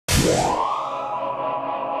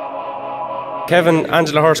Kevin,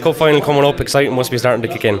 Angela Hearst Cup final coming up, exciting must be starting to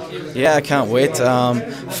kick in. Yeah, I can't wait.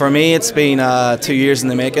 For me, it's been 2 years in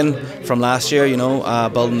the making from last year,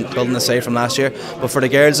 building the side from last year. But for the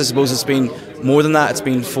girls, I suppose it's been more than that. It's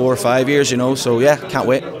been 4 or 5 years, so yeah, can't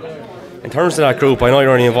wait. In terms of that group, I know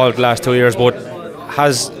you're only involved the last 2 years, but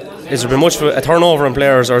has there been much of a turnover in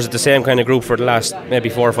players, or is it the same kind of group for the last maybe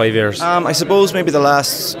 4 or 5 years? I suppose maybe the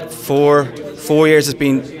last four years has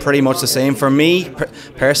been pretty much the same. For me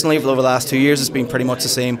personally, over the last 2 years, it's been pretty much the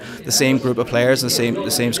same group of players, the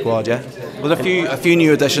same squad. Yeah, with a few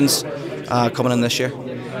new additions coming in this year.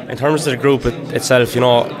 In terms of the group itself,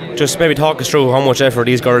 just maybe talk us through how much effort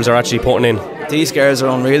these girls are actually putting in. These girls are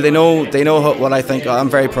unreal. They know what I think. I'm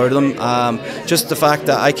very proud of them. Just the fact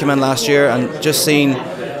that I came in last year and just seeing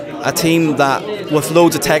a team that with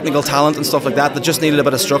loads of technical talent and stuff like that just needed a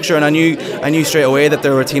bit of structure, and I knew straight away that they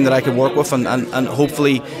were a team that I could work with and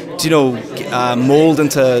hopefully mould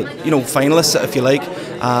into finalists, if you like.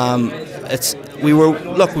 I'll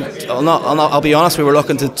be honest, we were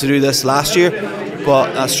looking to do this last year,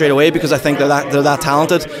 but straight away, because I think they're that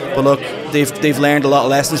talented. But look, they've learned a lot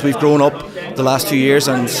of lessons. We've grown up the last 2 years,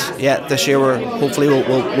 and yeah, this year hopefully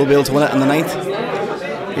we'll be able to win it in the 9th.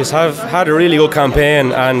 You have had a really good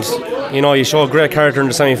campaign, and you show great character in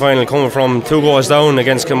the semi-final, coming from 2 goals down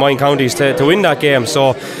against combined counties to win that game.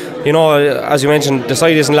 So, as you mentioned, the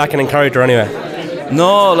side isn't lacking in character anyway.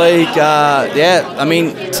 No, I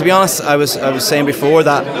mean, to be honest, I was saying before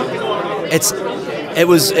that it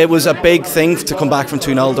was a big thing to come back from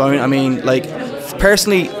 2-0 down. I mean,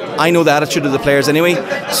 personally, I know the attitude of the players anyway,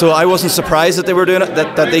 so I wasn't surprised that they were doing it,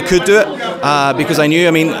 that they could do it, because I knew.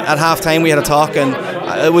 I mean, at half time we had a talk, and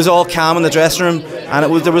it was all calm in the dressing room, and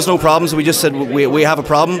there was no problems. We just said we have a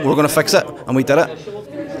problem, we're going to fix it, and we did it.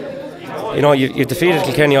 You defeated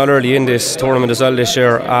Kilkenny all early in this tournament as well this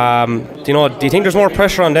year. Do you think there's more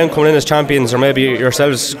pressure on them coming in as champions, or maybe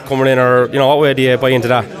yourselves coming in, or what way do you buy into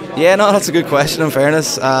that? Yeah, no, that's a good question. In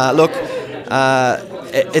fairness,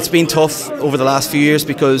 it's been tough over the last few years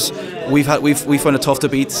because we found it tough to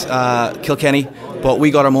beat Kilkenny, but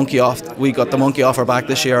we got our monkey off. We got the monkey off our back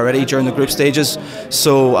this year already during the group stages,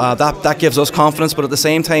 so that gives us confidence. But at the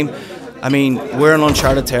same time, I mean, we're in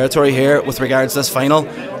uncharted territory here with regards to this final,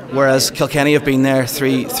 whereas Kilkenny have been there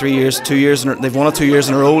 3 years, 2 years, and they've won it 2 years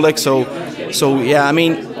in a row. So yeah, I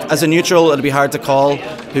mean, as a neutral, it'd be hard to call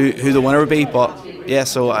who the winner would be, but yeah,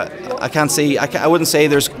 so I can't see. I wouldn't say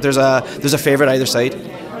there's a favourite either side.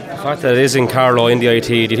 The fact that it is in Carlow in the IT,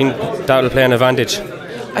 do you think that'll play an advantage?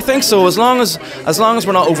 I think so. As long as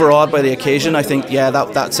we're not overawed by the occasion, I think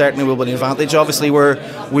that certainly will be an advantage. Obviously,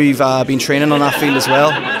 we've been training on that field as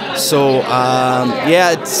well, so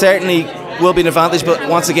yeah, it certainly will be an advantage. But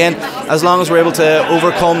once again, as long as we're able to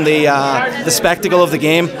overcome the spectacle of the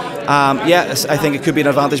game, I think it could be an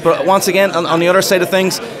advantage. But once again, on the other side of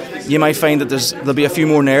things, you might find that there'll be a few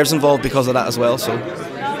more nerves involved because of that as well. So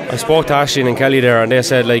I spoke to Ashley and Kelly there, and they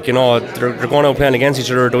said they're going out playing against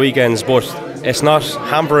each other at the weekends, but it's not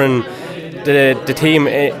hampering the team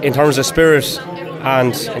in terms of spirit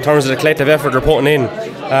and in terms of the collective effort they're putting in.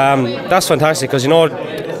 That's fantastic, because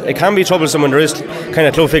it can be troublesome when there is kind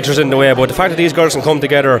of club fixtures in the way, but the fact that these girls can come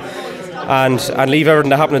together and leave everything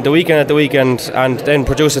that happened at the weekend and then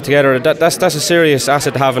produce it together, that's a serious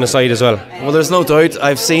asset to have on the side as well. Well, there's no doubt.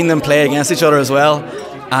 I've seen them play against each other as well,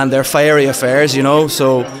 and they're fiery affairs,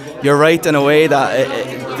 so you're right in a way that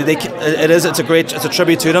it's a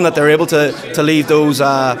tribute to them that they're able to leave those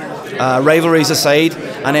rivalries aside.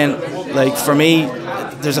 And then, for me,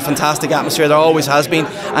 there's a fantastic atmosphere. There always has been,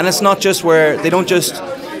 and it's not just where they don't just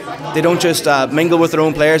mingle with their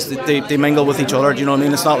own players. They mingle with each other. Do you know what I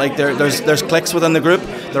mean? It's not like there's cliques within the group.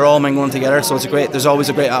 They're all mingling together. So there's always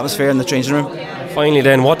a great atmosphere in the changing room. Finally,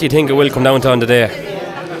 then, what do you think it will come down to on the day?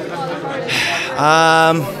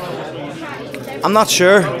 I'm not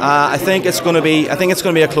sure. I think it's going to be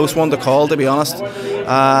a close one to call, to be honest.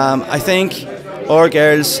 I think our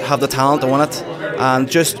girls have the talent to win it, and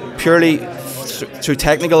just purely through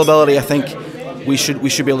technical ability, I think we should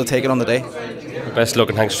be able to take it on the day. Best of luck,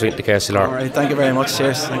 and thanks for speaking to KCLR. All right, thank you very much.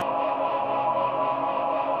 Cheers.